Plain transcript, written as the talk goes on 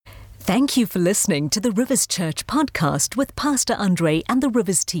Thank you for listening to the Rivers Church podcast with Pastor Andre and the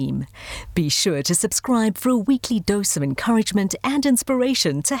Rivers team. Be sure to subscribe for a weekly dose of encouragement and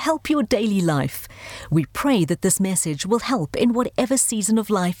inspiration to help your daily life. We pray that this message will help in whatever season of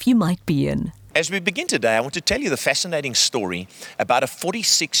life you might be in. As we begin today, I want to tell you the fascinating story about a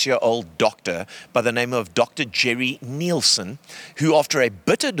 46-year-old doctor by the name of Dr. Jerry Nielsen, who after a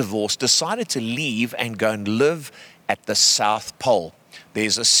bitter divorce decided to leave and go and live at the South Pole.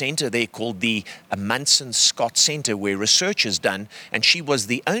 There's a center there called the Amundsen Scott Center where research is done, and she was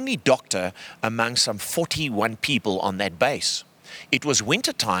the only doctor among some 41 people on that base. It was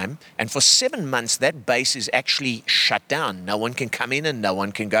winter time, and for 7 months that base is actually shut down. No one can come in and no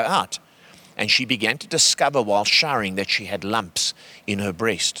one can go out. And she began to discover while showering that she had lumps in her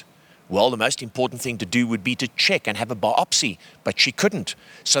breast. Well, the most important thing to do would be to check and have a biopsy, but she couldn't.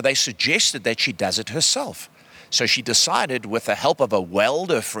 So they suggested that she does it herself. So she decided, with the help of a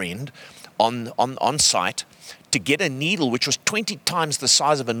welder friend on site, to get a needle which was 20 times the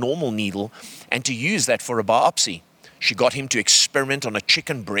size of a normal needle and to use that for a biopsy. She got him to experiment on a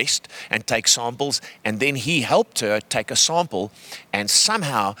chicken breast and take samples, and then he helped her take a sample, and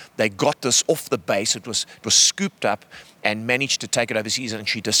somehow they got this off the base. It was scooped up and managed to take it overseas, and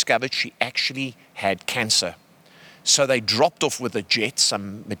she discovered she actually had cancer. So they dropped off with a jet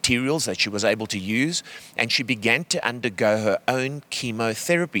some materials that she was able to use, and she began to undergo her own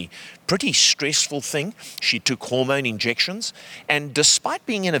chemotherapy. Pretty stressful thing. She took hormone injections, and despite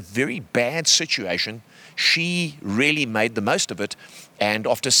being in a very bad situation, she really made the most of it. And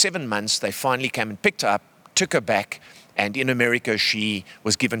after 7 months, they finally came and picked her up, took her back, and in America, she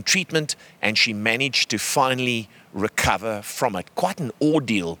was given treatment, and she managed to finally recover from it. Quite an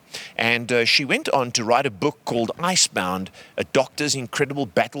ordeal. And she went on to write a book called Icebound, A Doctor's Incredible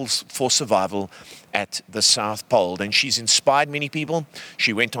Battles for Survival at the South Pole. And she's inspired many people.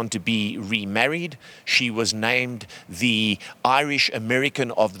 She went on to be remarried. She was named the Irish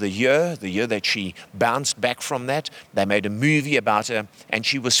American of the year that she bounced back from that. They made a movie about her, and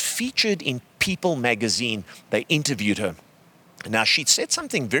she was featured in People magazine. They interviewed her. Now, she said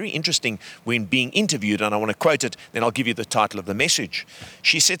something very interesting when being interviewed, and I want to quote it, then I'll give you the title of the message.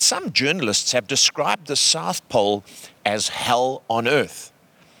 She said, "Some journalists have described the South Pole as hell on earth.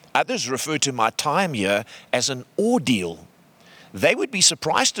 Others refer to my time here as an ordeal. They would be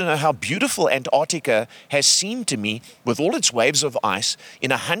surprised to know how beautiful Antarctica has seemed to me with all its waves of ice in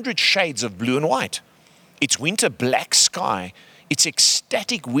 100 shades of blue and white. Its winter black sky, its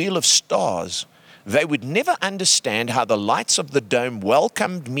ecstatic wheel of stars. They would never understand how the lights of the dome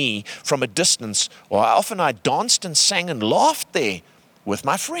welcomed me from a distance, or how often I danced and sang and laughed there with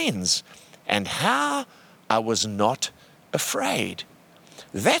my friends, and how I was not afraid."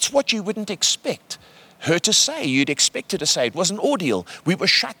 That's what you wouldn't expect her to say. You'd expect her to say it was an ordeal. We were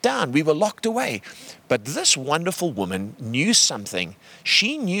shut down. We were locked away. But this wonderful woman knew something.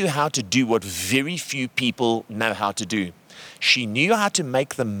 She knew how to do what very few people know how to do. She knew how to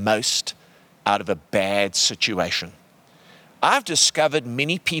make the most out of a bad situation. I've discovered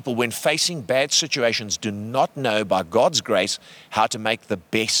many people, when facing bad situations, do not know, by God's grace, how to make the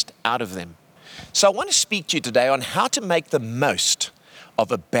best out of them. So I want to speak to you today on how to make the most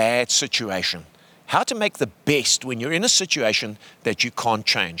of a bad situation. How to make the best when you're in a situation that you can't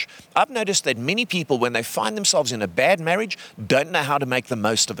change. I've noticed that many people, when they find themselves in a bad marriage, don't know how to make the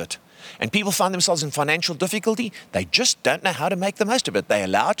most of it. And people find themselves in financial difficulty, they just don't know how to make the most of it. They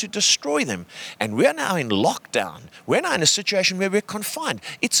allow it to destroy them. And we're now in lockdown. We're now in a situation where we're confined.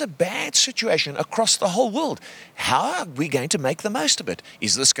 It's a bad situation across the whole world. How are we going to make the most of it?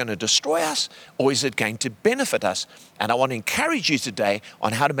 Is this going to destroy us, or is it going to benefit us? And I want to encourage you today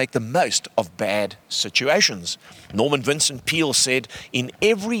on how to make the most of bad situations. Norman Vincent Peale said, "In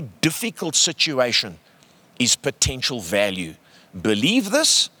every difficult situation is potential value. Believe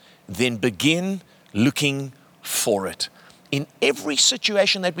this, then begin looking for it." In every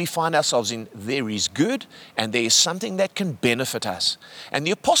situation that we find ourselves in, there is good and there is something that can benefit us. And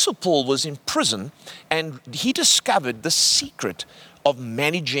the Apostle Paul was in prison, and he discovered the secret of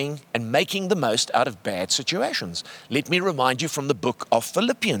managing and making the most out of bad situations. Let me remind you from the book of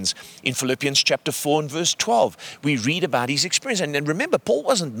Philippians. In Philippians chapter 4 and verse 12, we read about his experience. And remember, Paul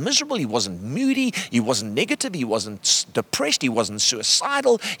wasn't miserable, he wasn't moody, he wasn't negative, he wasn't depressed, he wasn't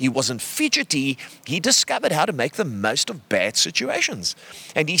suicidal, he wasn't fidgety. He discovered how to make the most of bad situations.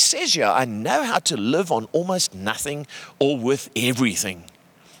 And he says here, "I know how to live on almost nothing or with everything.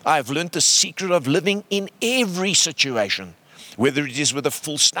 I have learned the secret of living in every situation, whether it is with a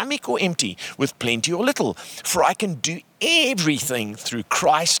full stomach or empty, with plenty or little. For I can do everything through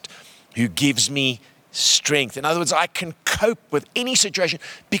Christ who gives me strength. In other words, I can cope with any situation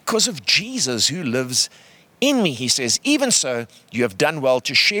because of Jesus who lives in me. He says, even so, you have done well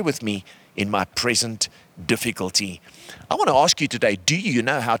to share with me in my present difficulty. I want to ask you today, do you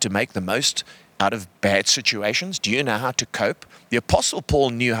know how to make the most out of bad situations? Do you know how to cope? The Apostle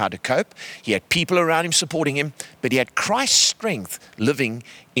Paul knew how to cope. He had people around him supporting him, but he had Christ's strength living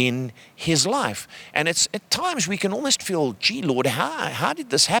in his life. And it's at times we can almost feel, gee, Lord, how did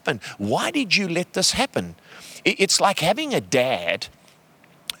this happen? Why did you let this happen? It's like having a dad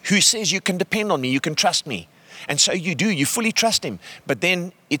who says, you can depend on me, you can trust me. And so you do, you fully trust him. But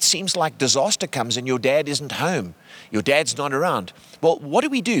then it seems like disaster comes and your dad isn't home. Your dad's not around. Well, what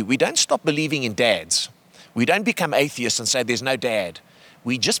do? We don't stop believing in dads. We don't become atheists and say there's no dad.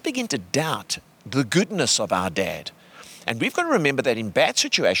 We just begin to doubt the goodness of our dad. And we've got to remember that in bad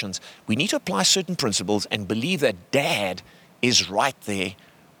situations, we need to apply certain principles and believe that dad is right there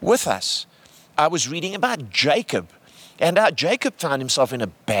with us. I was reading about Jacob. And Jacob found himself in a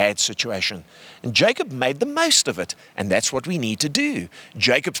bad situation. And Jacob made the most of it. And that's what we need to do.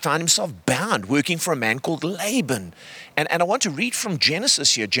 Jacob found himself bound, working for a man called Laban. And I want to read from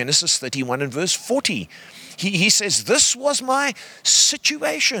Genesis here, Genesis 31 and verse 40. He says, this was my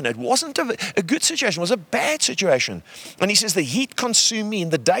situation. It wasn't a good situation. It was a bad situation. And he says, the heat consumed me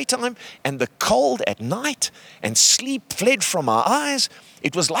in the daytime and the cold at night, and sleep fled from our eyes.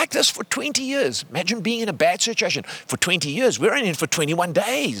 It was like this for 20 years. Imagine being in a bad situation for 20 years. We're only in for 21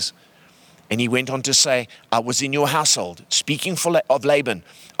 days. And he went on to say, I was in your household, speaking of Laban.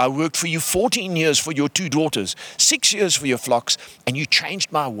 I worked for you 14 years for your 2 daughters, 6 years for your flocks, and you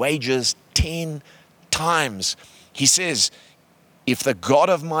changed my wages 10 times. He says, if the God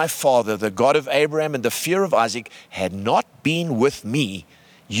of my father, the God of Abraham and the fear of Isaac had not been with me,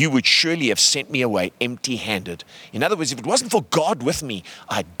 you would surely have sent me away empty-handed. In other words, if it wasn't for God with me,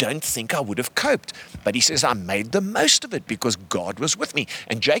 I don't think I would have coped. But he says, I made the most of it because God was with me.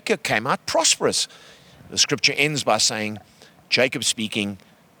 And Jacob came out prosperous. The scripture ends by saying, Jacob speaking,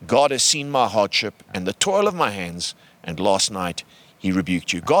 God has seen my hardship and the toil of my hands, and last night he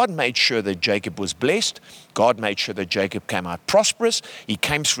rebuked you. God made sure that Jacob was blessed. God made sure that Jacob came out prosperous. He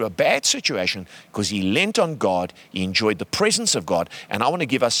came through a bad situation because he leant on God. He enjoyed the presence of God. And I want to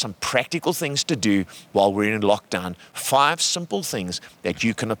give us some practical things to do while we're in lockdown. 5 simple things that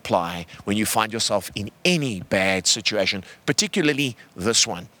you can apply when you find yourself in any bad situation, particularly this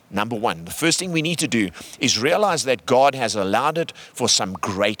one. Number 1, the first thing we need to do is realize that God has allowed it for some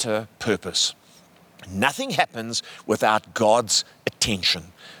greater purpose. Nothing happens without God's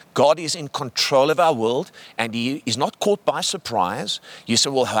attention. God is in control of our world, and he is not caught by surprise. You say,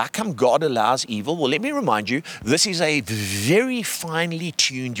 well, how come God allows evil? Well, let me remind you, this is a very finely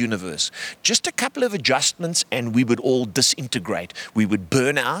tuned universe. Just a couple of adjustments and we would all disintegrate. We would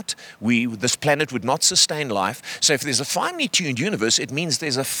burn out. This planet would not sustain life. So if there's a finely tuned universe, it means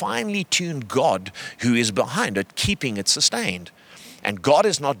there's a finely tuned God who is behind it, keeping it sustained. And God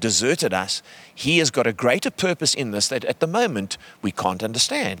has not deserted us. He has got a greater purpose in this that at the moment we can't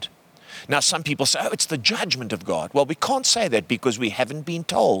understand. Now, some people say, oh, it's the judgment of God. Well, we can't say that because we haven't been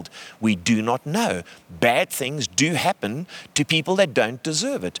told. We do not know. Bad things do happen to people that don't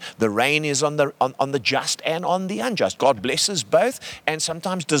deserve it. The rain is on the just and on the unjust. God blesses both, and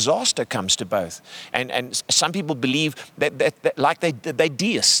sometimes disaster comes to both. And some people believe that like they're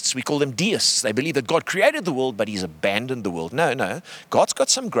deists. We call them deists. They believe that God created the world, but he's abandoned the world. No. God's got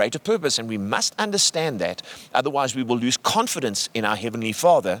some greater purpose, and we must understand that. Otherwise, we will lose confidence in our Heavenly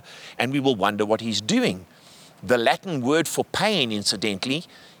Father, and we will wonder what he's doing. The Latin word for pain, incidentally,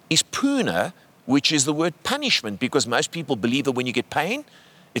 is puna, which is the word punishment, because most people believe that when you get pain,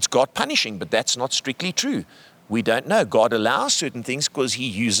 it's God punishing, but that's not strictly true. We don't know. God allows certain things because he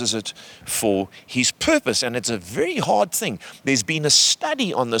uses it for his purpose, and it's a very hard thing. There's been a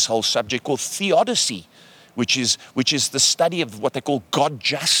study on this whole subject called theodicy, which is the study of what they call God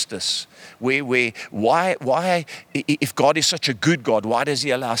justice, why if God is such a good God, why does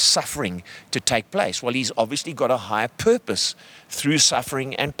he allow suffering to take place? Well, he's obviously got a higher purpose through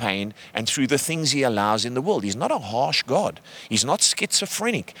suffering and pain and through the things he allows in the world. He's not a harsh God. He's not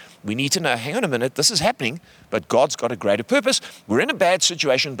schizophrenic. We need to know, hang on a minute, this is happening, but God's got a greater purpose. We're in a bad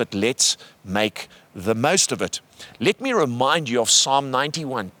situation, but let's make the most of it. Let me remind you of Psalm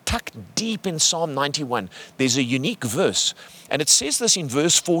 91. Tucked deep in Psalm 91, there's a unique verse, and it says this in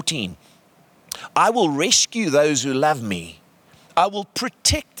verse 14. I will rescue those who love me. I will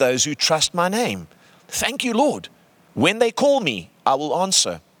protect those who trust my name. Thank you, Lord. When they call me, I will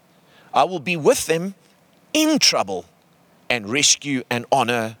answer. I will be with them in trouble and rescue and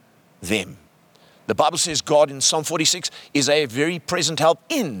honor them. The Bible says God in Psalm 46 is a very present help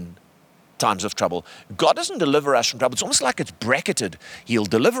in times of trouble. God doesn't deliver us from trouble. It's almost like it's bracketed. He'll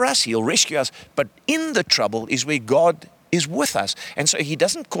deliver us, he'll rescue us, but in the trouble is where God is with us. And so he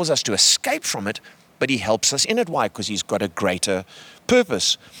doesn't cause us to escape from it, but he helps us in it. Why? Because he's got a greater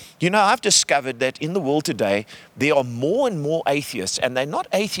purpose. You know, I've discovered that in the world today, there are more and more atheists, and they're not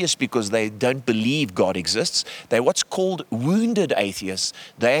atheists because they don't believe God exists. They're what's called wounded atheists.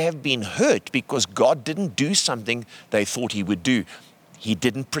 They have been hurt because God didn't do something they thought he would do. He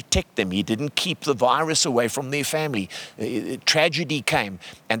didn't protect them. He didn't keep the virus away from their family. Tragedy came,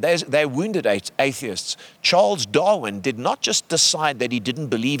 and they're wounded atheists. Charles Darwin did not just decide that he didn't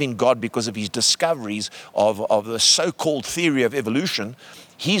believe in God because of his discoveries of the so-called theory of evolution.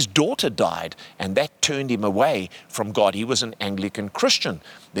 His daughter died, and that turned him away from God. He was an Anglican Christian.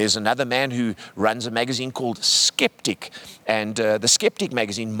 There's another man who runs a magazine called Skeptic, and the Skeptic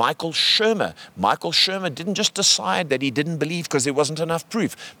magazine, Michael Shermer. Michael Shermer didn't just decide that he didn't believe because there wasn't enough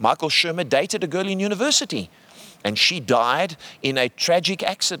proof. Michael Shermer dated a girl in university, and she died in a tragic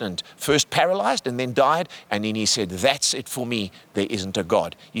accident, first paralyzed and then died. And then he said, that's it for me. There isn't a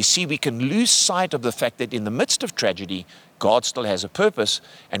God. You see, we can lose sight of the fact that in the midst of tragedy, God still has a purpose,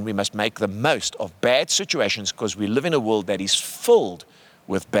 and we must make the most of bad situations because we live in a world that is filled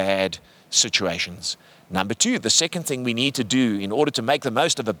with bad situations. Number two, the second thing we need to do in order to make the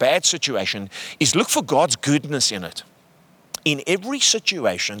most of a bad situation is look for God's goodness in it. In every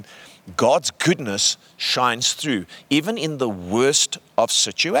situation, God's goodness shines through, even in the worst of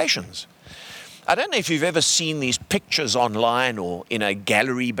situations. I don't know if you've ever seen these pictures online or in a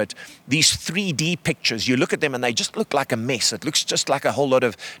gallery, but these 3D pictures, you look at them and they just look like a mess. It looks just like a whole lot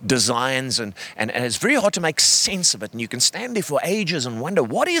of designs, and it's very hard to make sense of it. And you can stand there for ages and wonder,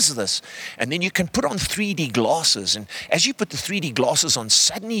 what is this? And then you can put on 3D glasses. And as you put the 3D glasses on,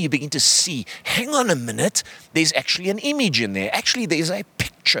 suddenly you begin to see, hang on a minute, there's actually an image in there. Actually, there's a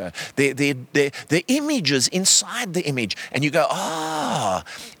picture. The image is inside the image. And you go,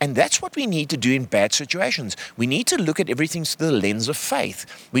 and that's what we need to do in bad situations. We need to look at everything through the lens of faith.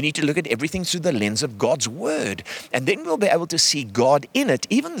 We need to look at everything through the lens of God's word. And then we'll be able to see God in it,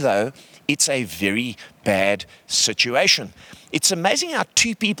 even though it's a very bad situation. It's amazing how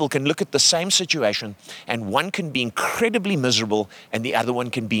two people can look at the same situation and one can be incredibly miserable and the other one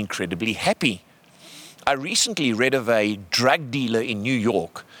can be incredibly happy. I recently read of a drug dealer in New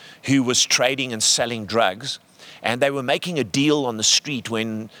York who was trading and selling drugs, and they were making a deal on the street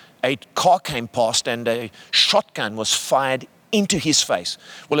when a car came past and a shotgun was fired into his face.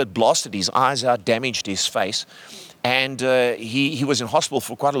 Well, it blasted his eyes out, damaged his face, and he was in hospital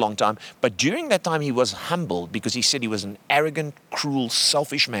for quite a long time. But during that time, he was humbled because he said he was an arrogant, cruel,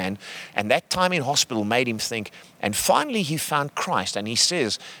 selfish man, and that time in hospital made him think. And finally, he found Christ, and he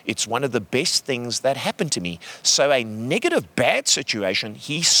says, it's one of the best things that happened to me. So a negative, bad situation,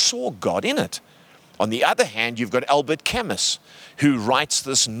 he saw God in it. On the other hand, you've got Albert Camus, who writes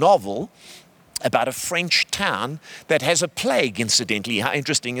this novel about a French town that has a plague, incidentally. How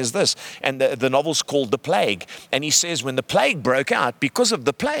interesting is this? And the novel's called The Plague. And he says when the plague broke out, because of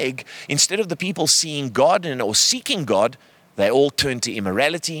the plague, instead of the people seeing God or seeking God, they all turned to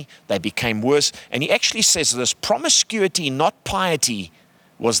immorality. They became worse. And he actually says this, promiscuity, not piety,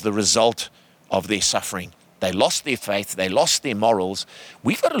 was the result of their suffering. They lost their faith. They lost their morals.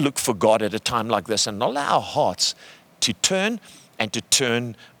 We've got to look for God at a time like this and allow our hearts to turn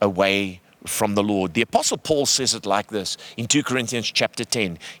away from the Lord. The Apostle Paul says it like this in 2 Corinthians chapter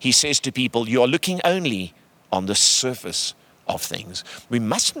 10. He says to people, you are looking only on the surface of things. We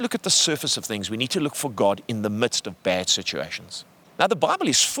mustn't look at the surface of things. We need to look for God in the midst of bad situations. Now, the Bible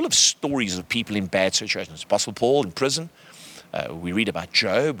is full of stories of people in bad situations. Apostle Paul in prison. We read about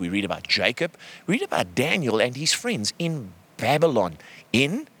Job, we read about Jacob, we read about Daniel and his friends in Babylon,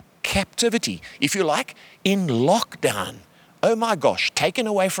 in captivity, if you like, in lockdown. Oh my gosh, taken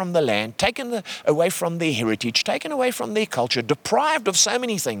away from the land, taken away from their heritage, taken away from their culture, deprived of so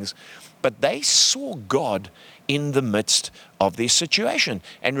many things. But they saw God in the midst of their situation.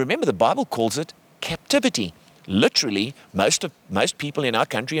 And remember, the Bible calls it captivity. Literally, most people in our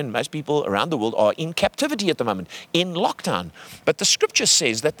country and most people around the world are in captivity at the moment, in lockdown. But the scripture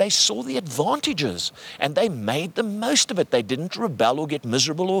says that they saw the advantages and they made the most of it. They didn't rebel or get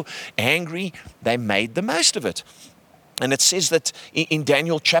miserable or angry. They made the most of it. And it says that in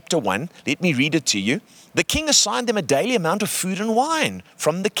Daniel chapter 1, let me read it to you. The king assigned them a daily amount of food and wine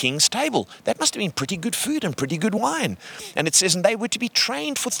from the king's table. That must have been pretty good food and pretty good wine. And it says, and they were to be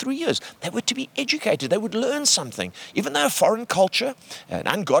trained for 3 years. They were to be educated. They would learn something. Even though a foreign culture, an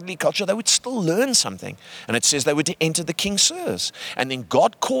ungodly culture, they would still learn something. And it says they were to enter the king's service. And then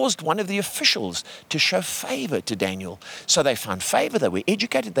God caused one of the officials to show favor to Daniel. So they found favor. They were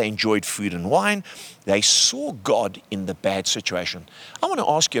educated. They enjoyed food and wine. They saw God in the bad situation. I want to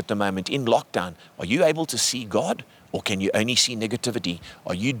ask you at the moment, in lockdown, are you able to see God, or can you only see negativity?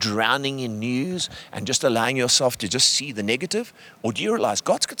 Are you drowning in news and just allowing yourself to just see the negative? Or do you realize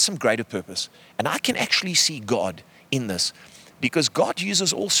God's got some greater purpose? And I can actually see God in this, because God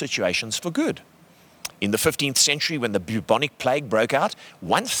uses all situations for good. In the 15th century, when the bubonic plague broke out,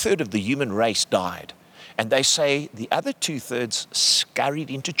 1/3 of the human race died. And they say the other 2/3 scurried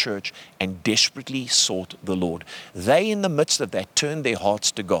into church and desperately sought the Lord. They, in the midst of that, turned their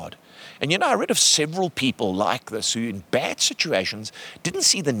hearts to God. And I read of several people like this who in bad situations didn't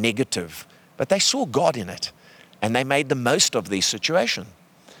see the negative, but they saw God in it, and they made the most of their situation.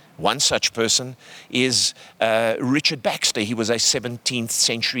 One such person is Richard Baxter. He was a 17th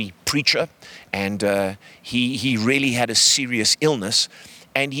century preacher, and he really had a serious illness.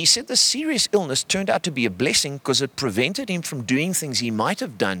 And he said the serious illness turned out to be a blessing because it prevented him from doing things he might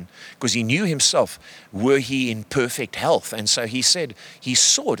have done, because he knew himself, were he in perfect health. And so he said he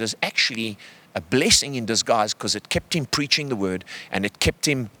saw it as actually a blessing in disguise, because it kept him preaching the word, and it kept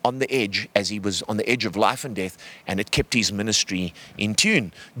him on the edge as he was on the edge of life and death, and it kept his ministry in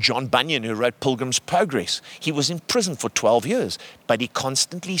tune. John Bunyan, who wrote Pilgrim's Progress, he was in prison for 12 years, but he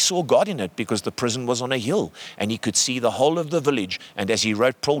constantly saw God in it, because the prison was on a hill and he could see the whole of the village. And as he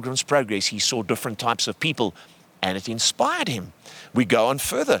wrote Pilgrim's Progress, he saw different types of people, and it inspired him. We go on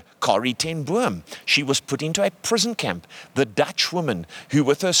further. Corrie ten Boom, she was put into a prison camp. The Dutch woman who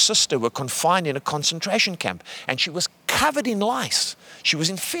with her sister were confined in a concentration camp, and she was covered in lice. She was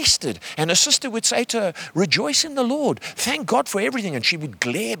infested, and her sister would say to her, rejoice in the Lord, thank God for everything. And she would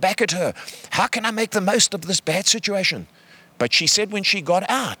glare back at her, how can I make the most of this bad situation? But she said when she got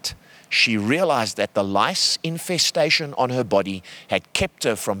out, she realized that the lice infestation on her body had kept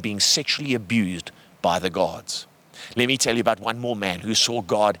her from being sexually abused by the gods. Let me tell you about one more man who saw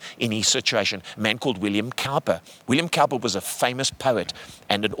God in his situation, a man called William Cowper. William Cowper was a famous poet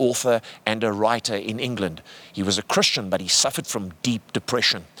and an author and a writer in England. He was a Christian, but he suffered from deep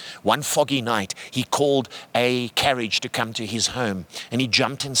depression. One foggy night, he called a carriage to come to his home, and he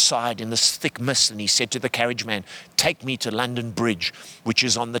jumped inside in this thick mist, and he said to the carriage man, take me to London Bridge, which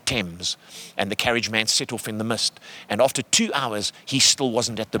is on the Thames. And the carriage man set off in the mist. And after 2 hours, he still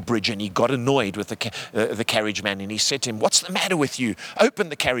wasn't at the bridge, and he got annoyed with the carriage man, and he said to him, what's the matter with you? Open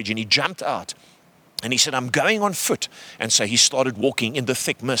the carriage. And he jumped out. And he said, I'm going on foot. And so he started walking in the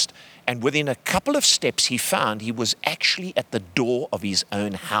thick mist. And within a couple of steps, he found he was actually at the door of his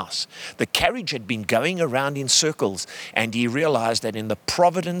own house. The carriage had been going around in circles. And he realized that in the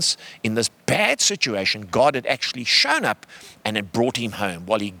providence, in this bad situation, God had actually shown up and had brought him home.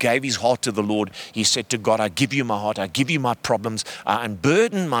 While he gave his heart to the Lord, he said to God, I give you my heart. I give you my problems. I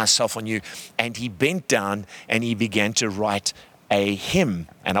unburden myself on you. And he bent down and he began to write a hymn.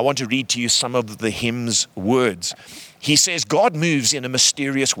 And I want to read to you some of the hymn's words. He says, God moves in a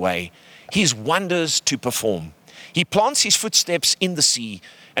mysterious way, his wonders to perform. He plants his footsteps in the sea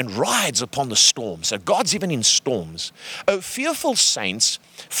and rides upon the storm. So God's even in storms. O fearful saints,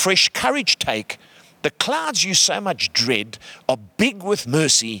 fresh courage take. The clouds you so much dread are big with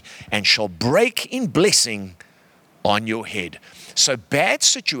mercy and shall break in blessing on your head. So bad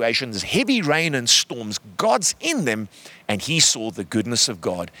situations, heavy rain and storms, God's in them, and he saw the goodness of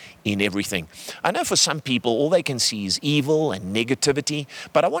God in everything. I know for some people, all they can see is evil and negativity,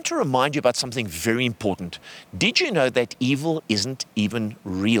 but I want to remind you about something very important. Did you know that evil isn't even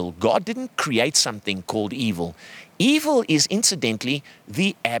real? God didn't create something called evil. Evil is incidentally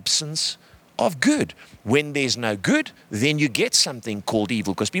the absence of good. When there's no good, then you get something called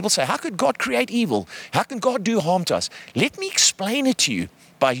evil. Because people say, how could God create evil? How can God do harm to us? Let me explain it to you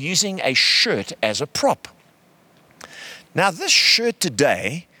by using a shirt as a prop. Now, this shirt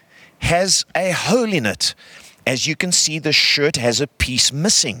today has a hole in it. As you can see, the shirt has a piece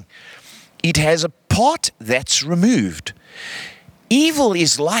missing. It has a part that's removed. Evil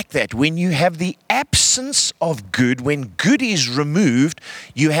is like that. When you have the absence of good, when good is removed,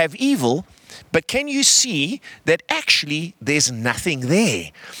 you have evil. But can you see that actually there's nothing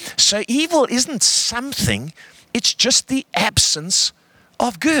there? So evil isn't something, it's just the absence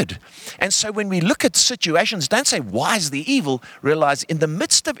of good. And so when we look at situations, don't say, why is the evil? Realize in the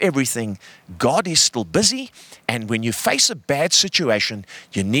midst of everything, God is still busy. And when you face a bad situation,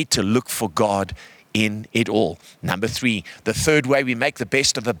 you need to look for God in it all. Number 3, the third way we make the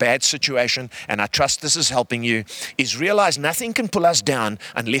best of a bad situation, and I trust this is helping you, is realize nothing can pull us down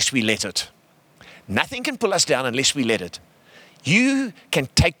unless we let it. Nothing can pull us down unless we let it. You can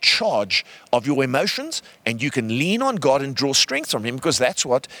take charge of your emotions and you can lean on God and draw strength from Him, because that's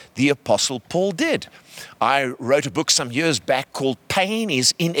what the Apostle Paul did. I wrote a book some years back called Pain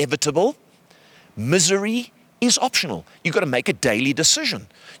is Inevitable, Misery is Optional. You've got to make a daily decision.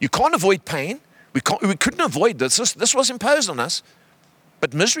 You can't avoid pain. We couldn't avoid this. This was imposed on us.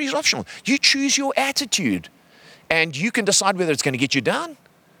 But misery is optional. You choose your attitude and you can decide whether it's going to get you down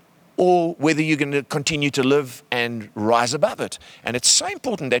or whether you're going to continue to live and rise above it. And it's so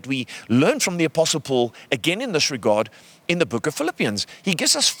important that we learn from the Apostle Paul, again in this regard, in the book of Philippians. He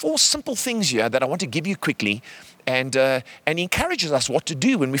gives us 4 simple things here that I want to give you quickly, and he encourages us what to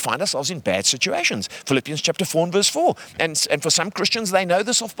do when we find ourselves in bad situations. Philippians chapter 4 and verse 4. And for some Christians, they know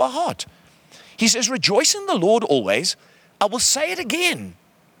this off by heart. He says, rejoice in the Lord always. I will say it again.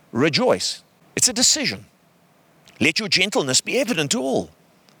 Rejoice. It's a decision. Let your gentleness be evident to all.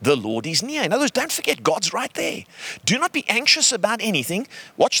 The Lord is near. In other words, don't forget, God's right there. Do not be anxious about anything.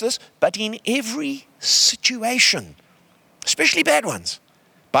 Watch this. But in every situation, especially bad ones,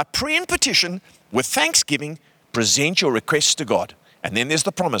 by prayer and petition, with thanksgiving, present your requests to God. And then there's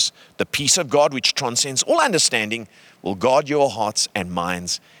the promise. The peace of God, which transcends all understanding, will guard your hearts and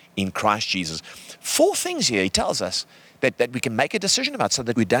minds in Christ Jesus. 4 things here he tells us that we can make a decision about, so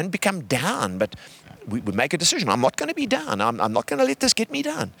that we don't become down, but we make a decision. I'm not going to be down. I'm not going to let this get me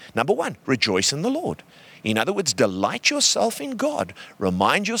down. Number 1, rejoice in the Lord. In other words, delight yourself in God.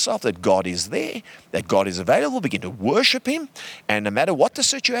 Remind yourself that God is there, that God is available. Begin to worship Him. And no matter what the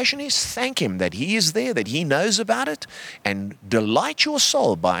situation is, thank Him that He is there, that He knows about it. And delight your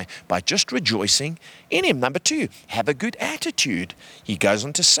soul by just rejoicing in Him. Number 2, have a good attitude. He goes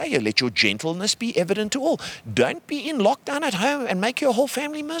on to say, let your gentleness be evident to all. Don't be in lockdown at home and make your whole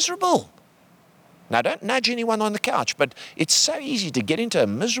family miserable. Now, don't nudge anyone on the couch, but it's so easy to get into a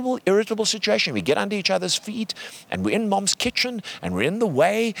miserable, irritable situation. We get under each other's feet, and we're in mom's kitchen, and we're in the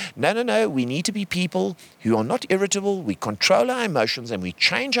way. No. We need to be people who are not irritable. We control our emotions, and we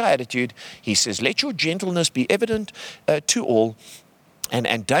change our attitude. He says, let your gentleness be evident to all,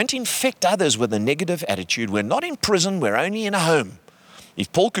 and don't infect others with a negative attitude. We're not in prison. We're only in a home.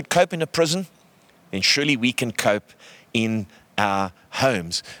 If Paul could cope in a prison, then surely we can cope in our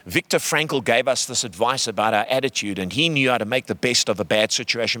homes. Viktor Frankl gave us this advice about our attitude, and he knew how to make the best of a bad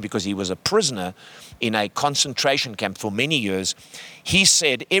situation because he was a prisoner in a concentration camp for many years. He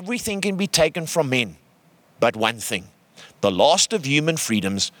said, everything can be taken from men, but one thing, the last of human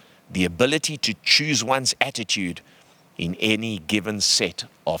freedoms, the ability to choose one's attitude in any given set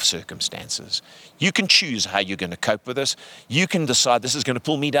of circumstances. You can choose how you're going to cope with this. You can decide this is going to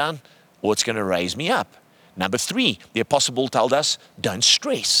pull me down or it's going to raise me up. Number 3, the Apostle Paul told us, don't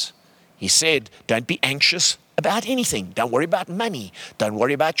stress. He said, don't be anxious about anything. Don't worry about money. Don't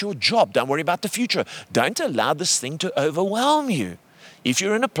worry about your job. Don't worry about the future. Don't allow this thing to overwhelm you. If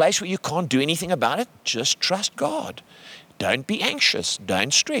you're in a place where you can't do anything about it, just trust God. Don't be anxious.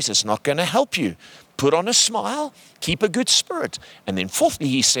 Don't stress. It's not going to help you. Put on a smile. Keep a good spirit. And then 4thly,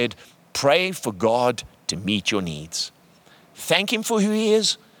 he said, pray for God to meet your needs. Thank Him for who He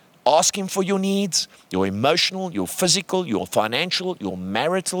is. Ask Him for your needs, your emotional, your physical, your financial, your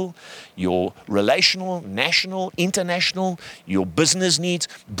marital, your relational, national, international, your business needs.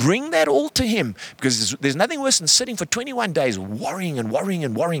 Bring that all to Him, because there's nothing worse than sitting for 21 days worrying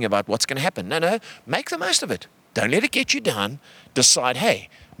about what's going to happen. No, make the most of it. Don't let it get you down. Decide, hey,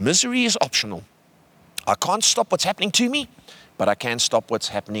 misery is optional. I can't stop what's happening to me, but I can stop what's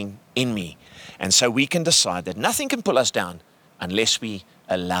happening in me. And so we can decide that nothing can pull us down unless we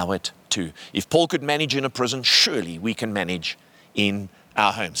allow it to. If Paul could manage in a prison, surely we can manage in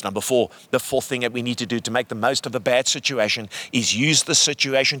our homes. Number 4, the 4th thing that we need to do to make the most of a bad situation is use the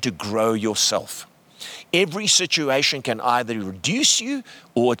situation to grow yourself. Every situation can either reduce you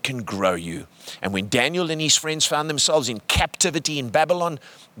or it can grow you. And when Daniel and his friends found themselves in captivity in Babylon,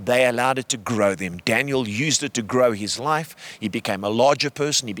 they allowed it to grow them. Daniel used it to grow his life. He became a larger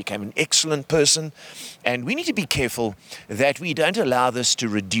person. He became an excellent person. And we need to be careful that we don't allow this to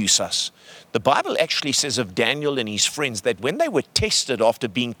reduce us. The Bible actually says of Daniel and his friends that when they were tested after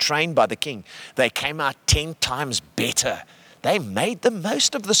being trained by the king, they came out 10 times better. They made the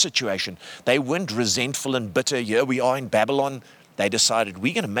most of the situation. They weren't resentful and bitter. Here we are in Babylon. they decided,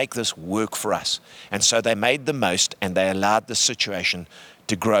 we're going to make this work for us. And so they made the most, and they allowed the situation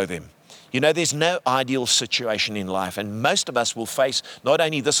to grow them. You know, there's no ideal situation in life, and most of us will face not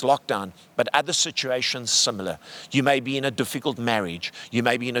only this lockdown, but other situations similar. You may be in a difficult marriage. You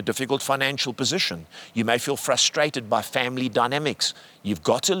may be in a difficult financial position. You may feel frustrated by family dynamics. You've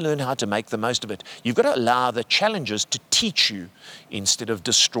got to learn how to make the most of it. You've got to allow the challenges to teach you instead of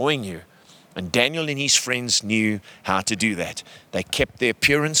destroying you. And Daniel and his friends knew how to do that. They kept their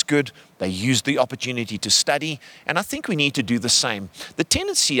appearance good. They used the opportunity to study. And I think we need to do the same. The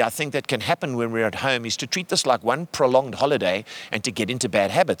tendency, I think, that can happen when we're at home is to treat this like one prolonged holiday and to get into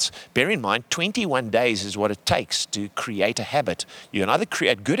bad habits. Bear in mind, 21 days is what it takes to create a habit. You can either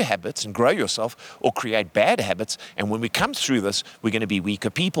create good habits and grow yourself or create bad habits. And when we come through this, we're going to be weaker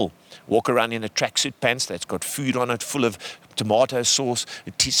people. Walk around in a tracksuit pants that's got food on it, full of tomato sauce,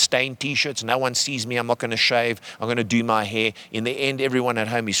 stained T-shirts. No one sees me. I'm not going to shave. I'm going to do my hair. In the end, everyone at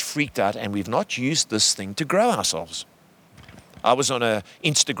home is freaked out, and we've not used this thing to grow ourselves. I was on an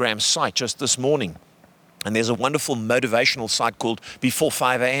Instagram site just this morning, and there's a wonderful motivational site called Before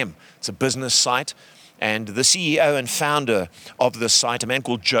 5 a.m. It's a business site. And the CEO and founder of the site, a man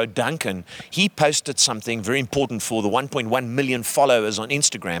called Joe Duncan, he posted something very important for the 1.1 million followers on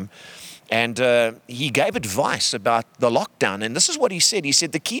Instagram. And he gave advice about the lockdown. And this is what he said. He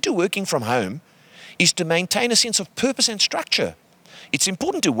said, the key to working from home is to maintain a sense of purpose and structure. It's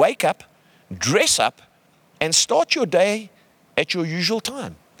important to wake up, dress up, and start your day at your usual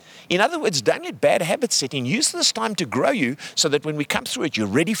time. In other words, don't let bad habits set in. Use this time to grow you so that when we come through it, you're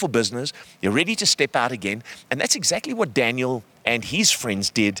ready for business, you're ready to step out again. And that's exactly what Daniel and his friends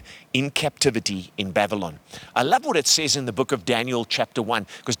did in captivity in Babylon. I love what it says in the book of Daniel chapter 1,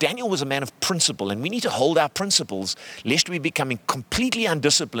 because Daniel was a man of principle, and we need to hold our principles lest we become completely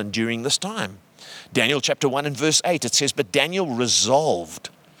undisciplined during this time. Daniel chapter 1 and verse 8, it says, but Daniel resolved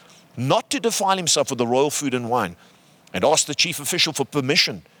not to defile himself with the royal food and wine, and asked the chief official for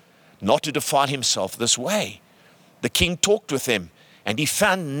permission not to defile himself this way. The king talked with him, and he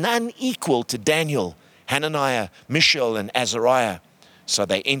found none equal to Daniel, Hananiah, Mishael, and Azariah. So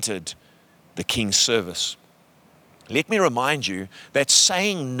they entered the king's service. Let me remind you that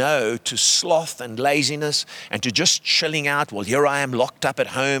saying no to sloth and laziness and to just chilling out, well, here I am locked up at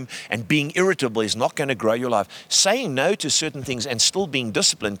home, and being irritable is not going to grow your life. Saying no to certain things and still being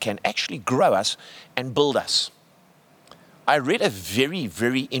disciplined can actually grow us and build us. I read a very,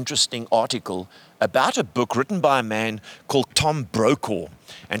 very interesting article about a book written by a man called Tom Brokaw.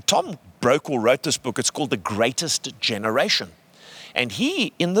 And Tom Brokaw wrote this book. It's called The Greatest Generation. And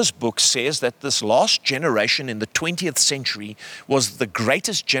he, in this book, says that this last generation in the 20th century was the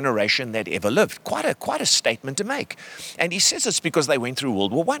greatest generation that ever lived. Quite a statement to make. And he says it's because they went through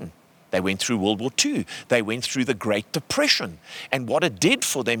World War I. They went through World War II. They went through the Great Depression. And what it did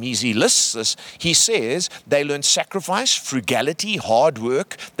for them is, he lists this, he says they learned sacrifice, frugality, hard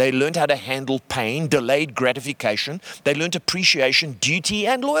work. They learned how to handle pain, delayed gratification. They learned appreciation, duty,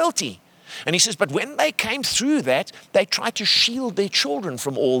 and loyalty. And he says, but when they came through that, they tried to shield their children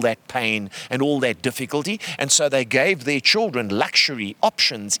from all that pain and all that difficulty. And so they gave their children luxury,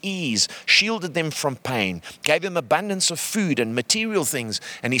 options, ease, shielded them from pain, gave them abundance of food and material things.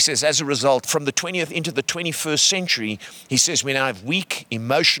 And he says, as a result, from the 20th into the 21st century, he says, we now have weak,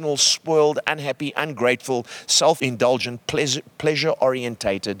 emotional, spoiled, unhappy, ungrateful, self-indulgent,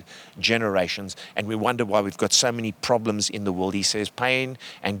 pleasure-orientated generations. And we wonder why we've got so many problems in the world. He says, pain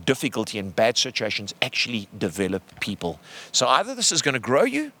and difficulty and bad situations actually develop people. So either this is going to grow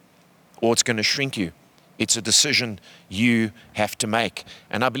you or it's going to shrink you. It's a decision you have to make.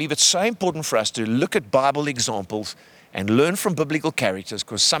 And I believe it's so important for us to look at Bible examples and learn from biblical characters,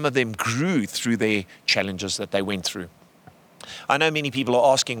 because some of them grew through their challenges that they went through. I know many people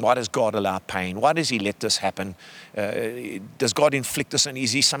are asking, why does God allow pain? Why does he let this happen? Does God inflict this, and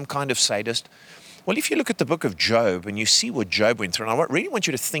is he some kind of sadist? Well, if you look at the book of Job and you see what Job went through, and I really want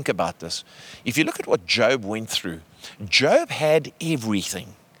you to think about this. If you look at what Job went through, Job had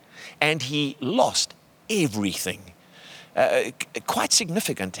everything and he lost everything. Quite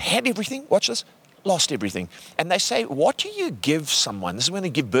significant. Had everything, watch this, lost everything. And they say, what do you give someone? This is when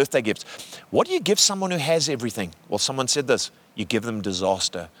they give birthday gifts. What do you give someone who has everything? Well, someone said this, you give them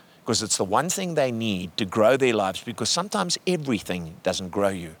disaster, because it's the one thing they need to grow their lives, because sometimes everything doesn't grow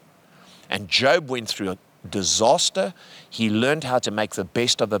you. And Job went through a disaster. He learned how to make the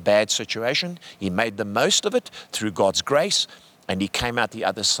best of a bad situation. He made the most of it through God's grace, and he came out the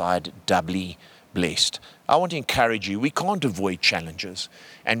other side doubly blessed. I want to encourage you, we can't avoid challenges,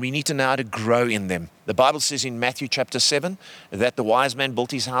 and we need to know how to grow in them. The Bible says in Matthew chapter 7 that the wise man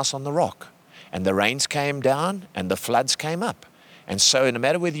built his house on the rock, and the rains came down and the floods came up. And so no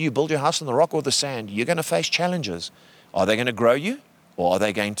matter whether you build your house on the rock or the sand, you're going to face challenges. Are they going to grow you, or are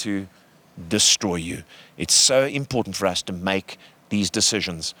they going to destroy you? It's so important for us to make these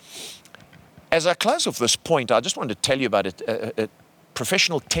decisions. As I close off this point, I just wanted to tell you about a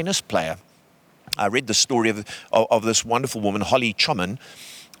professional tennis player. I read the story of this wonderful woman, Holly Choman,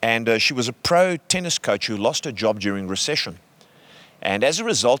 and she was a pro tennis coach who lost her job during recession. And as a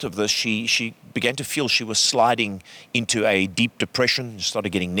result of this, she began to feel she was sliding into a deep depression,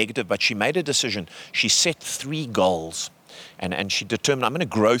 started getting negative, but she made a decision. She set 3 goals, and she determined, I'm going to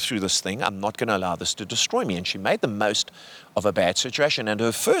grow through this thing. I'm not going to allow this to destroy me. And she made the most of a bad situation. And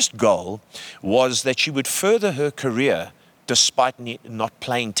her first goal was that she would further her career despite not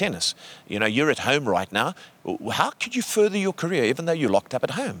playing tennis. You know, you're at home right now. How could you further your career even though you're locked up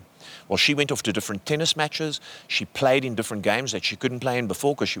at home? Well, she went off to different tennis matches. She played in different games that she couldn't play in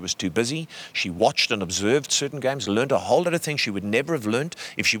before because she was too busy. She watched and observed certain games, learned a whole lot of things she would never have learned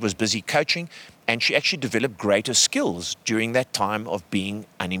if she was busy coaching. And she actually developed greater skills during that time of being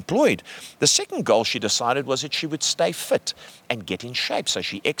unemployed. The second goal she decided was that she would stay fit and get in shape. So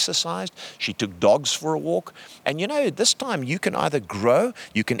she exercised, she took dogs for a walk. And you know, this time you can either grow,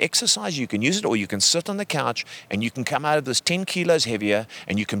 you can exercise, you can use it, or you can sit on the couch and you can come out of this 10 kilos heavier,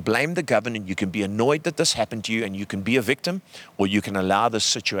 and you can blame the government, you can be annoyed that this happened to you, and you can be a victim, or you can allow this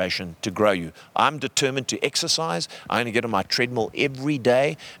situation to grow you. I'm determined to exercise. I'm going to get on my treadmill every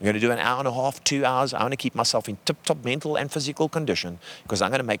day. I'm going to do an hour and a half, 2 hours. I want to keep myself in tip-top mental and physical condition because I'm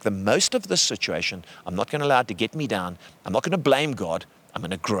going to make the most of this situation. I'm not going to allow it to get me down. I'm not going to blame God. I'm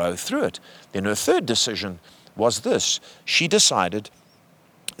going to grow through it. Then her third decision was this. She decided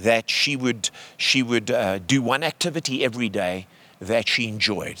that she would do one activity every day that she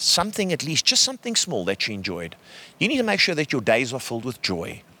enjoyed. Something, at least, just something small that she enjoyed. You need to make sure that your days are filled with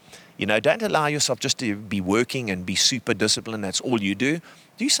joy. You know, don't allow yourself just to be working and be super disciplined. That's all you do.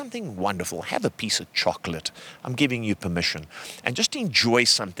 Do something wonderful. Have a piece of chocolate. I'm giving you permission. And just enjoy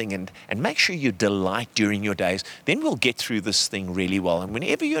something and make sure you delight during your days. Then we'll get through this thing really well. And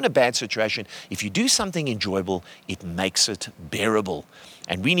whenever you're in a bad situation, if you do something enjoyable, it makes it bearable.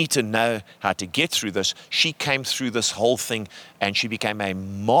 And we need to know how to get through this. She came through this whole thing and she became a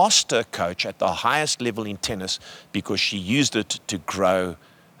master coach at the highest level in tennis because she used it to grow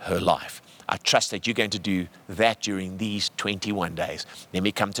her life. I trust that you're going to do that during these 21 days. Let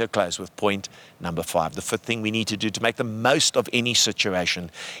me come to a close with point number 5. The fifth thing we need to do to make the most of any situation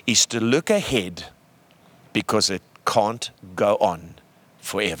is to look ahead because it can't go on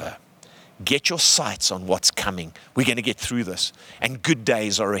forever. Get your sights on what's coming. We're going to get through this. And good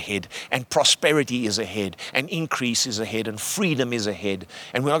days are ahead. And prosperity is ahead. And increase is ahead. And freedom is ahead.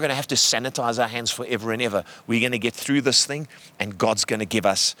 And we're not going to have to sanitize our hands forever and ever. We're going to get through this thing. And God's going to give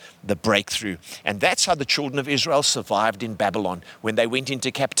us the breakthrough. And that's how the children of Israel survived in Babylon. When they went into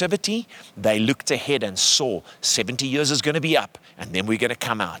captivity, they looked ahead and saw 70 years is going to be up. And then we're going to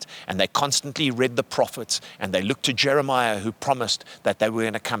come out. And they constantly read the prophets. And they looked to Jeremiah, who promised that they were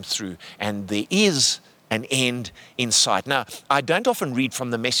going to come through. And there is an end in sight. Now, I don't often read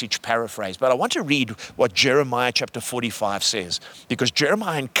from the Message paraphrase, but I want to read what Jeremiah chapter 45 says, because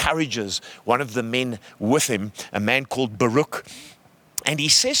Jeremiah encourages one of the men with him, a man called Baruch, and he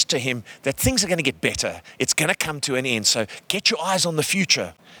says to him that things are going to get better. It's going to come to an end, so get your eyes on the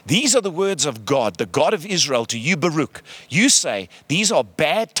future. These are the words of God, the God of Israel, to you, Baruch. You say, these are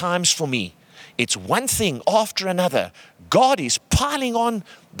bad times for me. It's one thing after another. God is piling on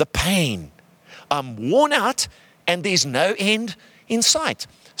the pain. I'm worn out and there's no end in sight.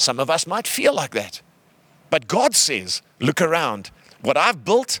 Some of us might feel like that. But God says, look around. What I've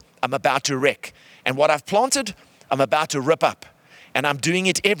built, I'm about to wreck. And what I've planted, I'm about to rip up. And I'm doing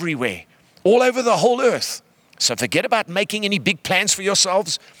it everywhere, all over the whole earth. So forget about making any big plans for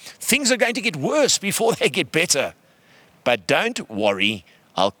yourselves. Things are going to get worse before they get better. But don't worry,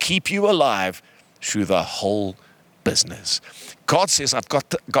 I'll keep you alive through the whole business. God says, I've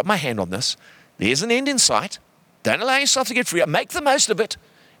got my hand on this. There's an end in sight. Don't allow yourself to get free. Make the most of it.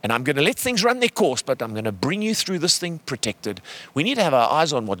 And I'm going to let things run their course, but I'm going to bring you through this thing protected. We need to have our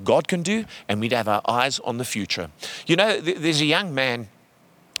eyes on what God can do, and we need to have our eyes on the future. You know, there's a young man,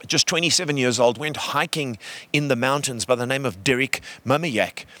 just 27 years old, went hiking in the mountains by the name of Derek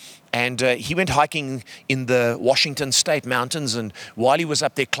Mamiyak. And he went hiking in the Washington State mountains, and while he was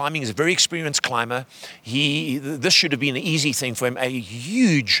up there climbing, he's a very experienced climber. This should have been an easy thing for him. A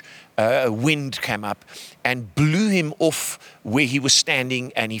huge a wind came up and blew him off where he was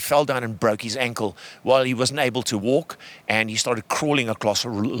standing, and he fell down and broke his ankle while he wasn't able to walk, and he started crawling across a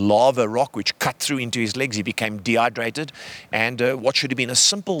lava rock which cut through into his legs. He became dehydrated, and what should have been a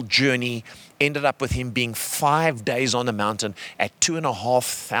simple journey ended up with him being 5 days on the mountain at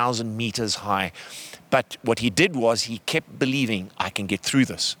 2,500 meters high. But what he did was he kept believing, I can get through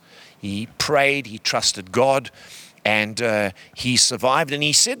this. He prayed, he trusted God, and he survived. And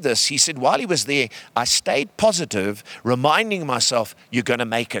he said this, he said, while he was there, I stayed positive, reminding myself, you're going to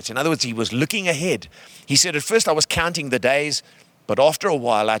make it. In other words, he was looking ahead. He said, at first I was counting the days, but after a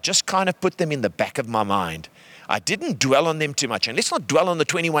while, I just kind of put them in the back of my mind. I didn't dwell on them too much. And let's not dwell on the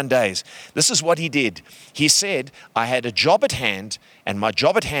 21 days. This is what he did. He said, I had a job at hand, and my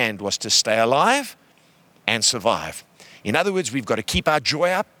job at hand was to stay alive and survive. In other words, we've got to keep our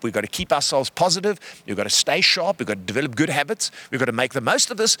joy up. We've got to keep ourselves positive. We've got to stay sharp. We've got to develop good habits. We've got to make the most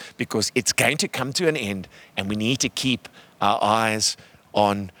of this because it's going to come to an end, and we need to keep our eyes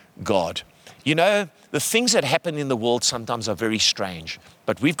on God. You know, the things that happen in the world sometimes are very strange,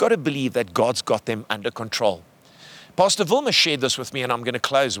 but we've got to believe that God's got them under control. Pastor Vilma shared this with me, and I'm going to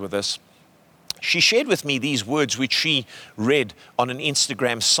close with this. She shared with me these words which she read on an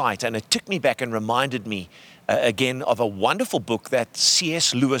Instagram site, and it took me back and reminded me again of a wonderful book that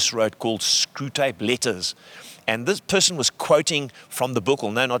C.S. Lewis wrote called Screwtape Letters. And this person was quoting from the book,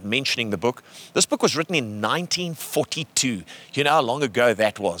 although not mentioning the book. This book was written in 1942. You know how long ago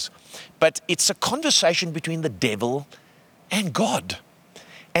that was. But it's a conversation between the devil and God.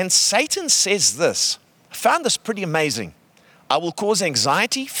 And Satan says this. I found this pretty amazing. I will cause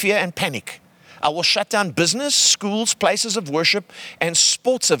anxiety, fear, and panic. I will shut down business, schools, places of worship, and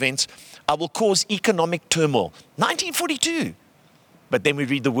sports events. I will cause economic turmoil. 1942. But then we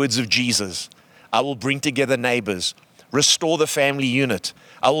read the words of Jesus. I will bring together neighbors, restore the family unit.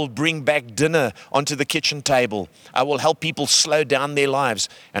 I will bring back dinner onto the kitchen table. I will help people slow down their lives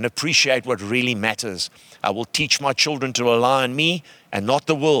and appreciate what really matters. I will teach my children to rely on me and not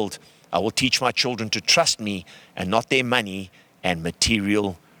the world. I will teach my children to trust me and not their money and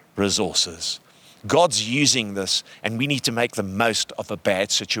material resources. God's using this, and we need to make the most of a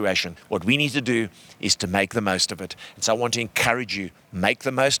bad situation. What we need to do is to make the most of it. And so I want to encourage you, make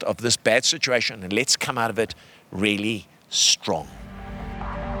the most of this bad situation, and let's come out of it really strong.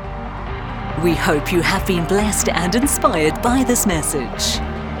 We hope you have been blessed and inspired by this message.